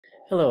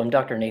Hello, I'm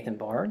Dr. Nathan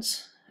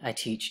Barnes. I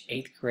teach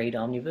 8th grade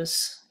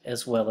Omnibus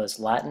as well as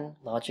Latin,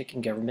 Logic,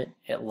 and Government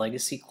at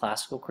Legacy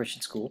Classical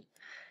Christian School.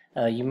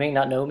 You may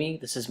not know me.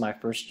 This is my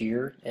first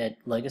year at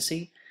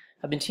Legacy.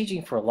 I've been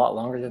teaching for a lot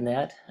longer than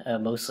that,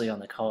 mostly on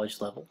the college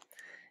level.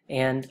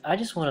 And I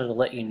just wanted to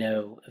let you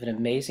know of an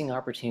amazing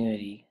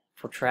opportunity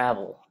for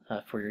travel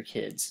for your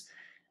kids.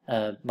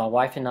 My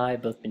wife and I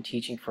have both been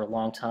teaching for a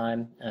long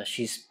time.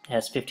 She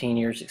has 15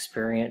 years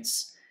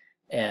experience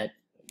at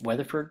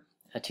Weatherford,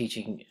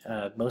 teaching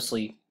most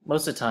of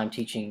the time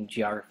teaching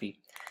geography.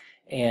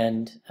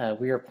 And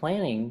we are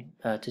planning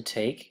to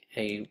take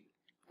a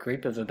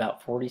group of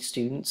about 40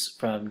 students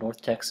from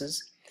North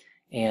Texas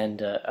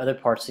and other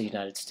parts of the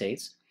United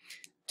States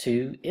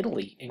to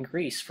Italy and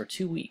Greece for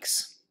 2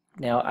 weeks.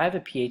 Now, I have a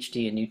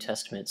PhD in New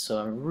Testament, so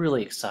I'm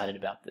really excited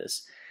about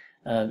this.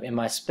 And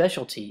my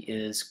specialty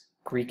is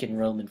Greek and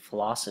Roman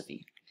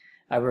philosophy.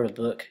 I wrote a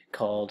book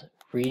called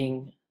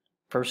Reading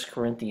 1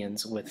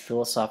 Corinthians with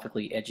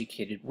Philosophically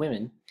Educated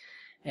Women,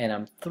 and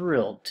I'm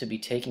thrilled to be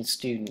taking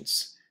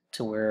students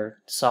to where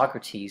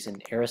Socrates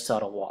and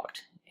Aristotle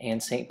walked,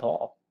 and St.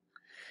 Paul,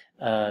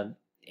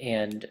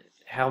 and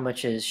how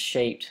much it has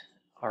shaped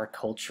our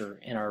culture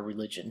and our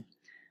religion.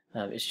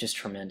 It's just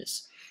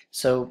tremendous.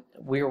 So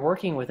we're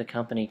working with a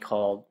company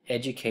called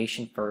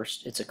Education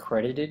First. It's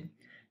accredited.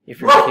 If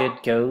your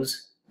kid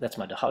goes, that's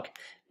my dog.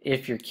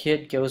 If your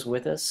kid goes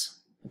with us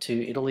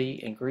to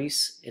Italy and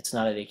Greece, it's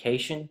not a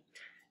vacation.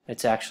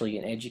 It's actually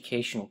an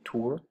educational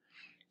tour.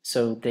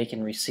 So they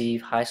can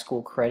receive high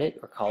school credit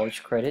or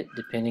college credit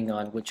depending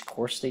on which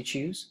course they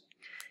choose.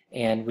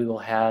 And we will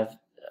have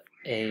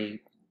a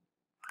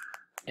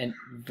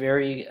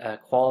very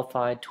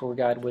qualified tour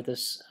guide with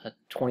us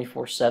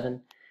 24/7.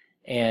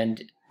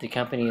 And the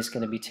company is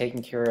going to be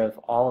taking care of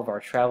all of our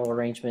travel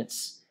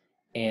arrangements,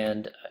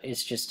 and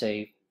it's just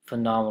a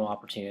phenomenal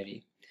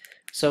opportunity.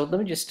 So let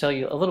me just tell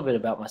you a little bit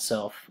about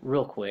myself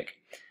real quick.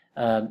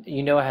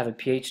 You know I have a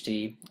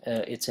PhD.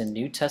 It's in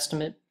New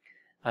Testament.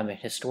 I'm a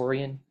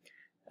historian.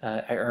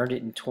 I earned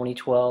it in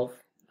 2012.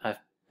 I've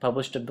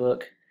published a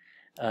book,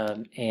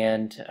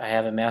 and I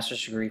have a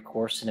master's degree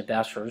course and a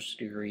bachelor's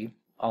degree,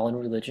 all in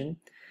religion.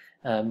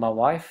 My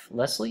wife,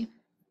 Leslie,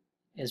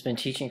 has been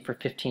teaching for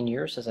 15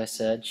 years, as I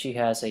said. She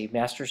has a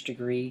master's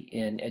degree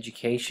in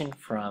education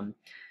from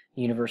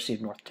the University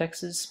of North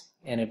Texas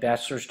and a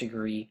bachelor's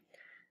degree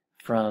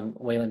from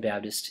Wayland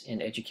Baptist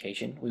in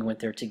education. We went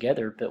there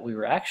together, but we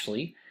were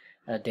actually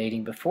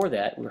dating before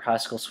that. We were high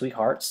school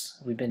sweethearts.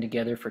 We've been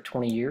together for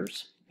 20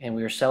 years, and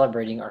we are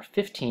celebrating our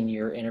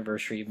 15-year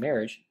anniversary of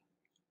marriage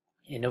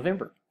in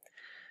November.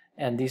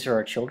 And these are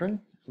our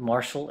children,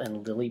 Marshall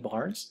and Lily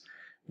Barnes.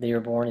 They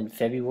were born in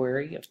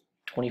February of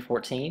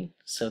 2014,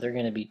 so they're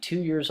going to be 2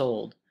 years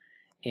old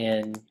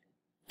in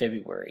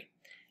February.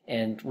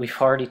 And we've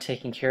already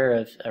taken care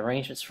of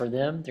arrangements for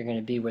them. They're going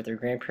to be with their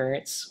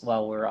grandparents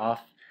while we're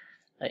off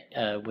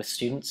with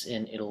students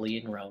in Italy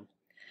and Rome.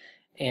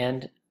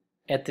 And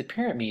at the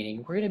parent meeting,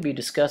 we're going to be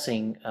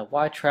discussing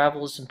why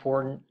travel is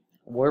important,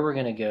 where we're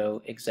going to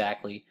go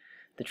exactly,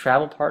 the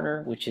travel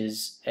partner, which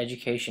is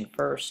Education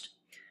First,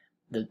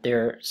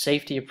 their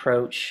safety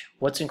approach,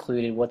 what's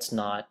included, what's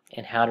not,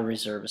 and how to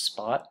reserve a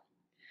spot.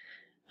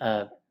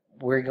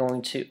 We're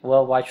going to,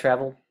 well, why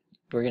travel?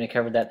 We're going to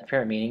cover that at the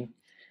parent meeting.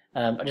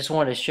 I just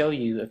wanted to show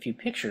you a few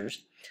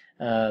pictures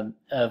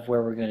of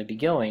where we're going to be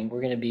going.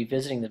 We're going to be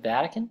visiting the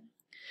Vatican,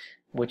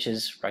 which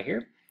is right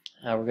here.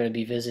 We're going to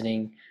be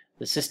visiting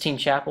the Sistine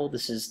Chapel.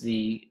 This is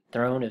the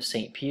throne of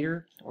St.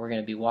 Peter. We're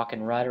going to be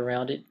walking right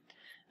around it.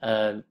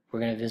 We're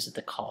going to visit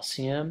the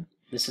Colosseum.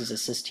 This is the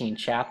Sistine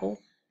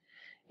Chapel.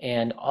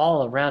 And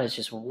all around is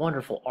just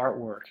wonderful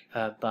artwork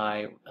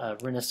by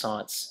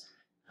Renaissance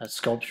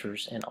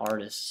sculptors and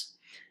artists.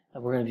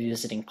 We're going to be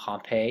visiting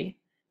Pompeii,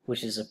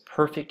 which is a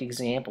perfect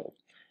example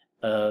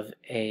of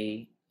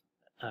a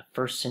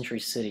first century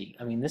city.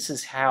 I mean, this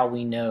is how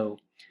we know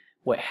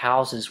what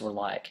houses were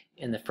like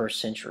in the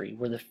first century.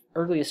 Where the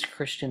earliest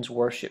Christians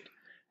worshiped,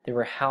 there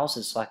were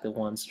houses like the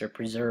ones that are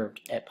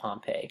preserved at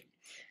Pompeii.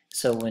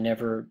 So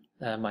whenever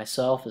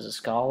myself as a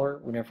scholar,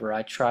 whenever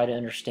I try to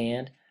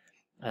understand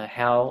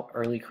how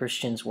early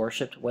Christians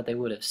worshipped, what they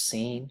would have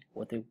seen,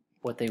 what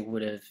they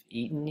would have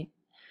eaten,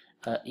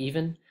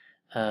 even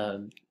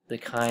the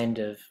kind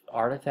of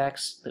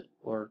artifacts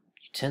or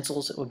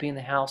utensils that would be in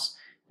the house,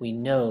 we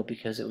know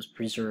because it was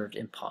preserved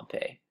in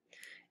Pompeii.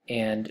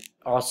 And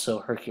also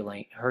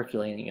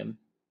Herculaneum.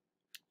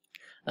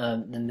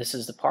 And this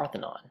is the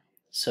Parthenon.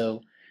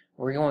 So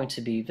we're going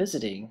to be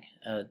visiting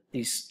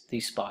these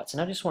spots.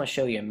 And I just want to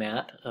show you a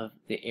map of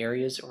the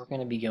areas that we're going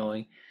to be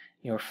going.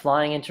 We're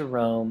flying into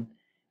Rome,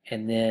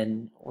 and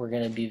then we're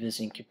going to be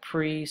visiting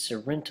Capri,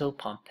 Sorrento,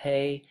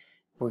 Pompeii.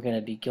 We're going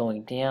to be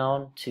going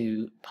down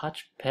to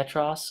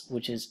Petros,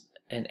 which is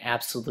an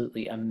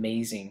absolutely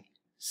amazing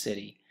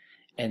city.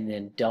 And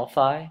then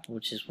Delphi,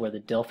 which is where the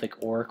Delphic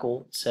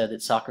oracle said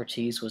that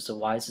Socrates was the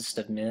wisest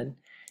of men.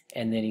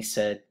 And then he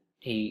said,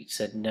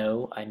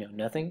 no, I know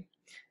nothing.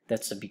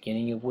 That's the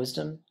beginning of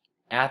wisdom.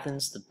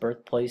 Athens, the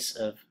birthplace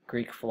of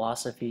Greek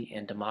philosophy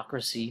and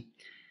democracy.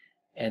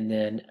 and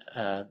then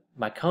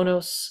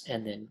Mykonos,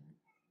 and then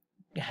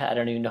I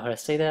don't even know how to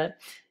say that,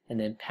 and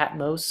then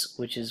Patmos,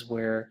 which is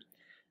where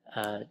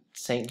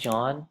Saint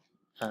John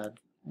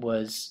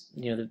was,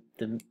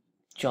 the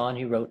John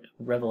who wrote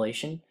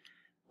Revelation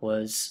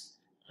was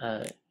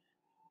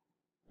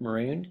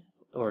marooned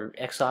or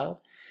exiled.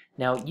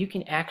 Now you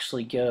can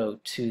actually go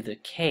to the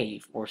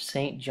cave where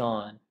Saint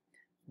John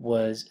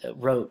was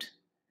wrote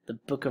the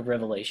book of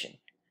Revelation.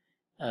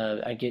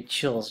 I get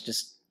chills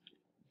just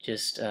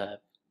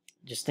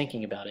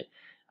thinking about it.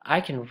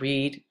 I can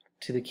read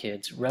to the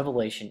kids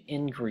Revelation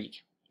in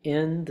Greek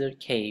in the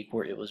cave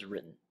where it was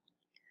written.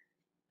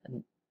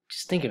 And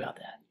just think about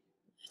that.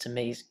 It's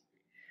amazing.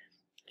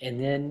 And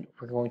then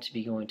we're going to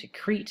be going to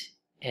Crete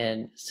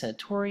and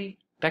Santorini,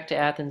 back to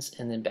Athens,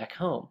 and then back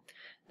home.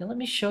 Now let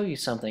me show you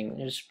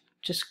something.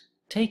 Just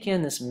take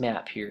in this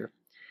map here.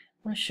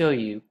 I want to show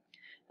you.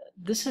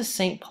 This is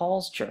St.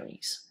 Paul's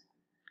journeys.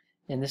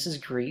 And this is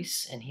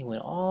Greece, and he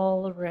went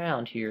all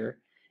around here,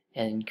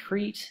 and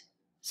Crete,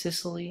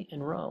 Sicily,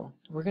 and Rome.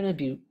 We're going to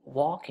be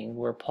walking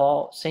where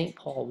St.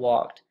 Paul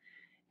walked,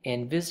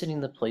 and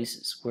visiting the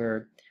places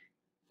where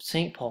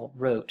St. Paul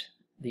wrote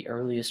the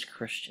earliest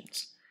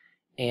Christians.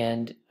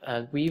 And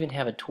we even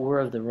have a tour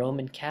of the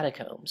Roman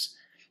catacombs.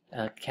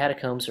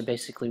 Catacombs are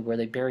basically where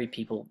they bury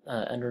people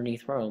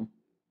underneath Rome.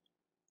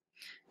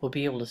 We'll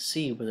be able to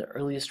see where the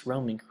earliest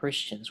Roman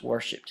Christians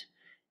worshipped,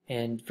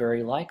 and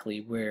very likely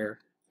where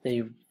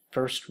they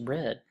first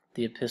read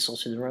the epistle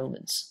to the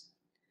Romans.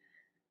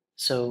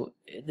 So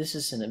this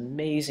is an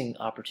amazing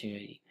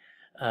opportunity.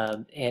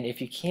 And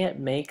if you can't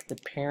make the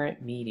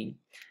parent meeting,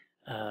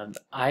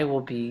 I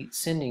will be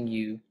sending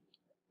you,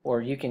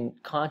 or you can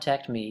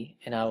contact me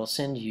and I will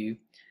send you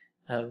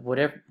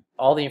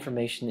all the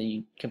information that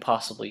you can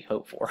possibly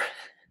hope for.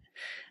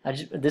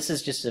 This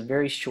is just a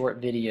very short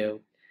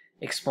video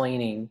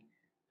explaining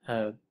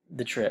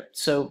the trip.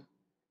 So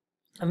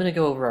I'm going to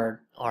go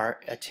over our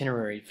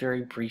itinerary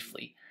very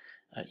briefly.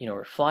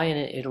 We're flying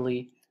in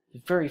Italy. The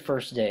very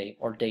first day,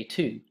 or day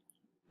 2,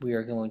 we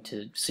are going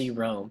to see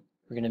Rome.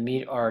 We're going to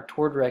meet our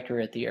tour director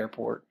at the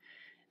airport.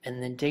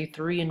 And then day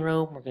 3 in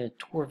Rome, we're going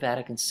to tour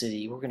Vatican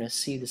City. We're going to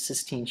see the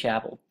Sistine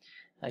Chapel.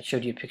 I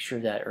showed you a picture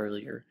of that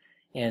earlier.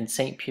 And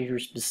St.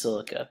 Peter's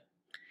Basilica.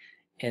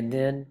 And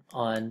then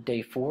on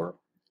day 4,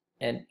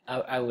 and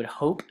I would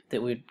hope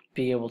that we'd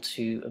be able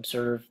to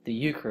observe the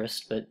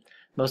Eucharist, but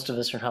most of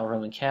us are not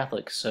Roman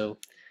Catholics, so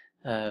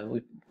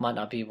we might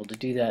not be able to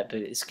do that, but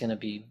it's going to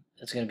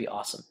be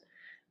awesome.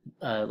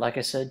 Like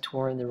I said,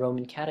 touring the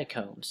Roman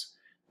catacombs,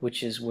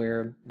 which is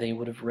where they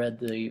would have read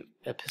the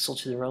epistle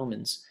to the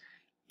Romans.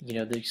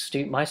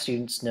 My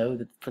students know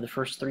that for the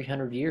first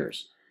 300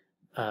 years,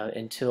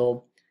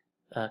 until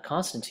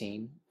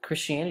Constantine,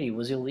 Christianity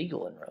was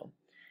illegal in Rome.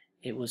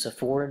 It was a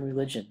foreign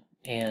religion,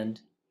 and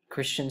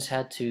Christians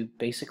had to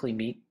basically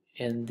meet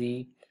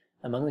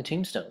among the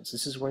tombstones.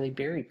 This is where they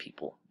buried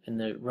people, in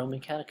the Roman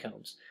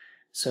catacombs.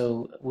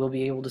 So we'll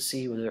be able to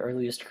see where the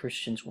earliest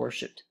Christians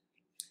worshipped.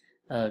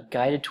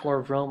 Guided tour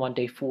of Rome on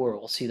day 4.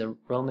 We'll see the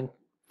Roman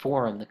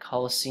Forum, the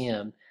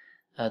Colosseum,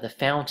 the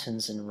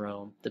fountains in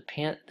Rome, the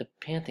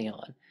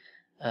Pantheon,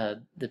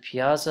 the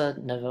Piazza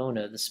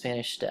Navona, the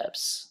Spanish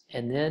Steps,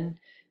 and then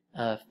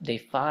day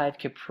 5,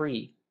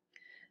 Capri.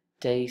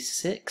 Day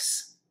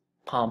 6,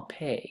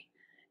 Pompeii,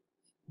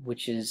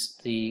 which is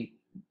the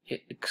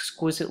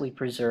exquisitely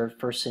preserved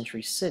first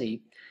century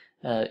city.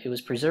 It was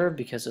preserved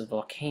because of a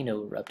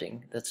volcano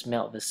erupting. That's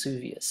Mount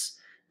Vesuvius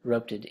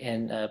erupted,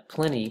 and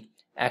Pliny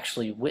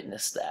actually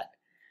witnessed that.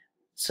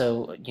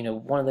 So,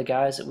 one of the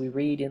guys that we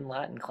read in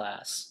Latin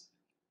class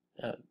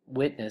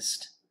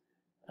witnessed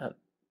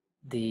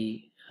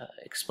the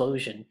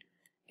explosion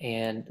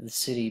and the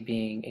city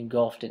being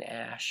engulfed in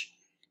ash.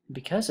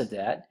 Because of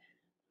that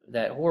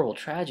horrible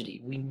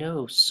tragedy, we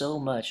know so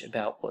much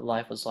about what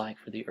life was like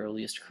for the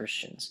earliest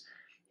Christians.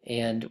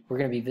 And we're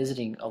going to be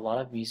visiting a lot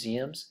of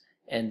museums,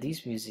 and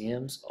these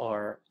museums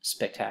are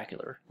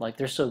spectacular. Like,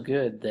 they're so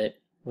good that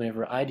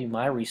whenever I do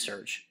my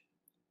research,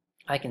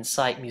 I can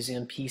cite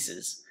museum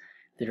pieces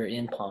that are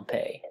in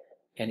Pompeii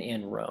and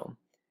in Rome.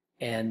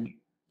 And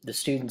the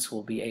students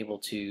will be able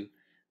to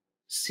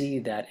see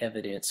that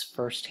evidence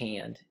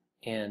firsthand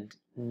and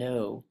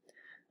know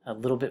a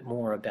little bit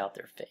more about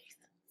their faith.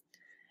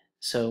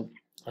 So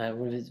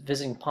we're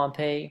visiting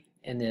Pompeii,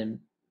 and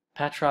then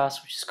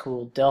Patras, which is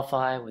cool,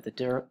 Delphi with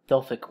the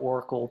Delphic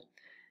Oracle,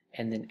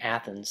 and then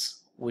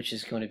Athens, which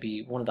is going to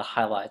be one of the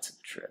highlights of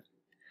the trip.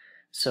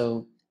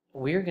 So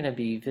we're going to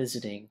be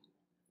visiting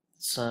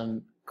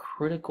some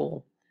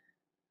critical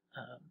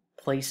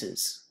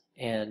places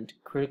and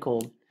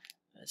critical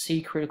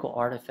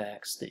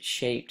artifacts that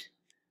shaped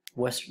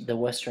the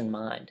Western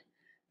mind,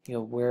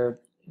 where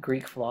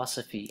Greek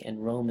philosophy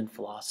and Roman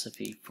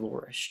philosophy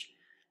flourished.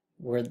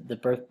 We're the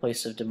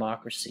birthplace of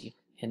democracy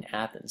in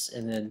Athens,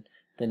 and then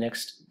the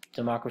next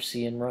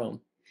democracy in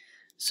Rome.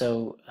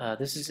 So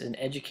this is an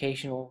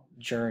educational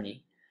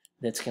journey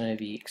that's going to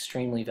be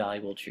extremely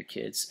valuable to your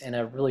kids, and I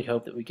really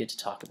hope that we get to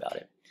talk about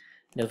it.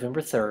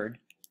 November 3rd,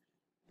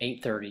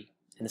 8:30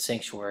 in the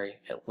sanctuary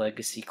at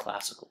Legacy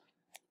Classical.